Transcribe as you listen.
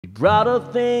brought all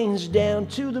things down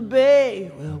to the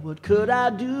bay. Well, what could I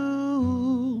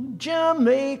do?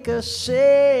 Jamaica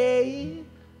say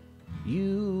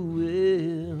you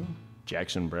will.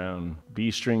 Jackson Browne.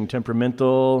 B-string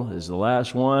temperamental is the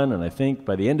last one, and I think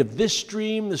by the end of this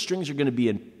stream, the strings are going to be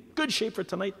in good shape for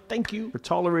tonight. Thank you for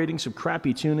tolerating some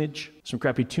crappy tunage, some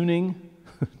crappy tuning.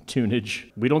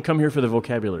 Tunage. We don't come here for the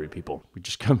vocabulary, people. We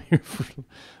just come here for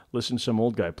listen to some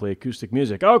old guy play acoustic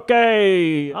music.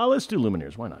 Okay, let's do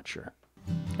Lumineers. Why not? Sure.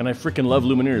 And I freaking love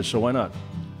Lumineers, so why not?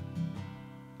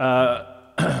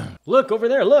 Look over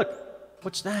there. Look.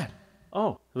 What's that?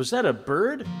 Oh, was that a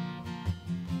bird?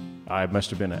 It must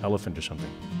have been an elephant or something.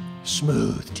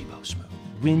 Smooth, Tebo, smooth.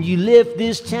 When you left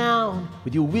this town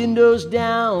with your windows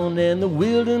down and the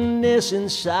wilderness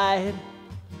inside,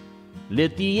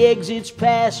 let the exits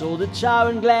pass all the tar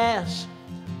and glass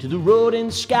to the road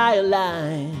and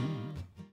skyline.